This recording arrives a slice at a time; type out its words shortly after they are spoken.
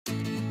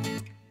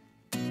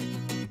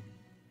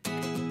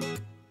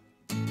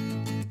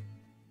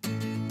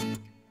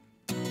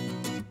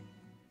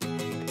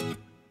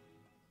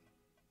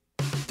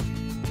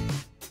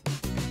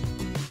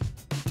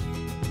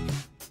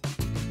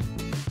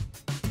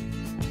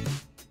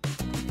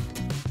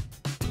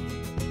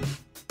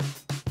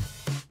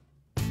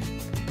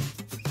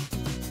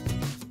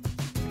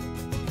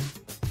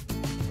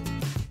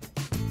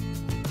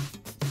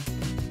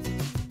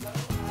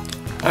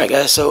Alright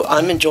guys, so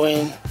I'm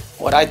enjoying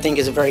what I think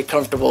is a very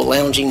comfortable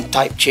lounging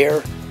type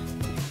chair.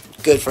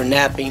 Good for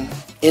napping,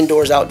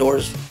 indoors,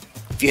 outdoors.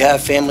 If you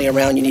have family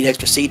around, you need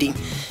extra seating.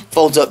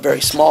 Folds up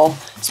very small.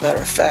 As a matter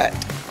of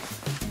fact,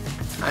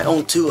 I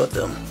own two of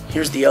them.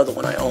 Here's the other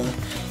one I own.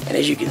 And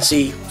as you can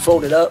see,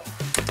 folded up,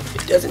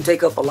 it doesn't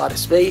take up a lot of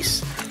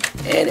space,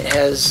 and it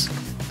has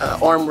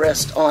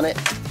armrest on it.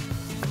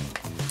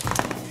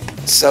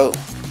 So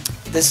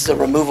this is a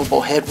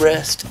removable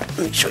headrest.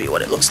 Let me show you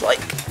what it looks like.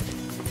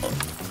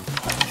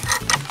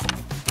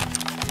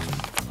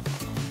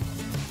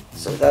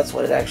 So that's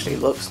what it actually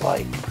looks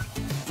like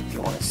if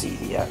you want to see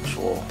the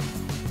actual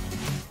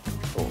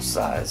full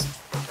size.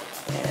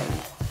 And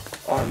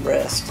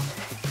armrest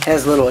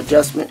has little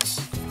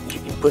adjustments. You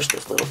can push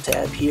this little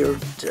tab here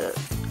to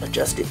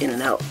adjust it in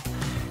and out.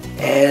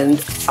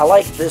 And I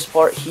like this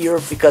part here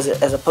because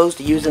as opposed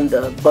to using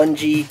the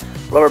bungee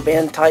rubber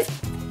band type,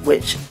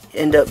 which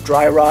end up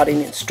dry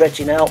rotting and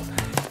stretching out,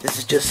 this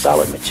is just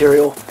solid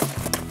material,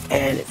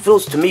 and it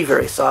feels to me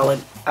very solid.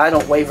 I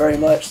don't weigh very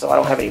much, so I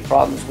don't have any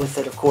problems with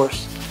it, of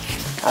course.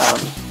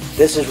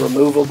 This is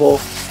removable,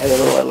 has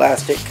a little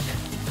elastic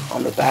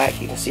on the back,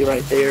 you can see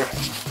right there.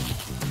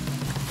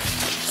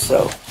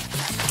 So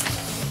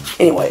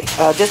anyway,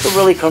 just a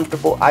really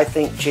comfortable, I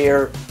think,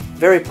 chair.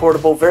 Very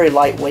portable, very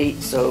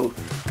lightweight, so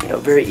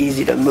very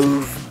easy to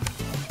move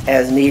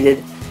as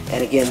needed.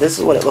 And again, this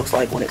is what it looks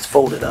like when it's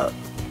folded up,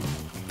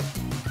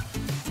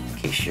 in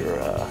case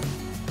you're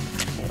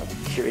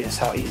curious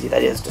how easy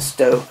that is to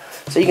stow.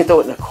 So you can throw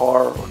it in a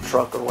car or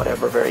truck or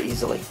whatever very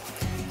easily.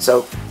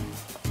 So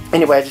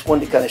anyway, I just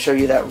wanted to kind of show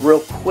you that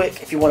real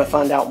quick. If you want to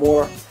find out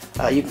more,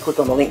 you can click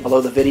on the link below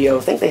the video.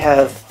 I think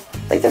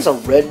there's a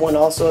red one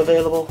also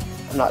available.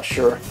 I'm not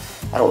sure.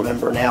 I don't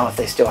remember now if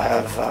they still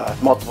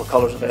have multiple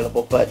colors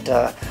available, but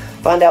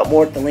find out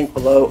more at the link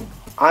below.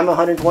 I'm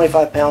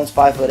 125 pounds,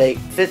 5'8",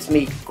 fits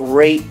me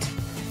great.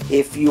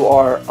 If you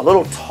are a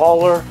little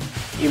taller,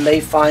 you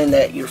may find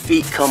that your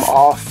feet come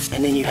off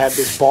and then you have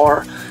this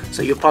bar,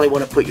 so you'll probably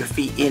want to put your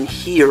feet in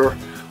here,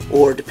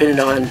 or depending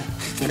on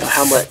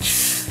how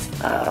much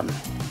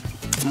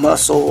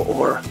muscle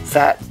or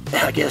fat,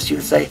 I guess you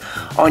would say,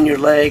 on your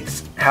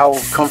legs, how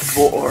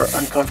comfortable or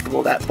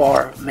uncomfortable that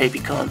bar may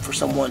become for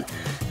someone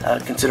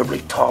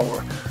considerably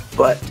taller.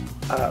 But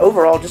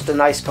overall, just a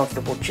nice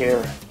comfortable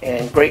chair,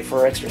 and great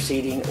for extra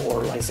seating,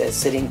 or like I said,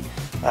 sitting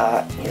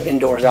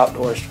indoors,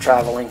 outdoors,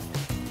 traveling,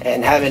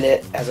 and having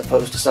it as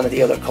opposed to some of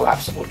the other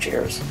collapsible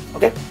chairs.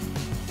 Okay,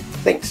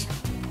 thanks.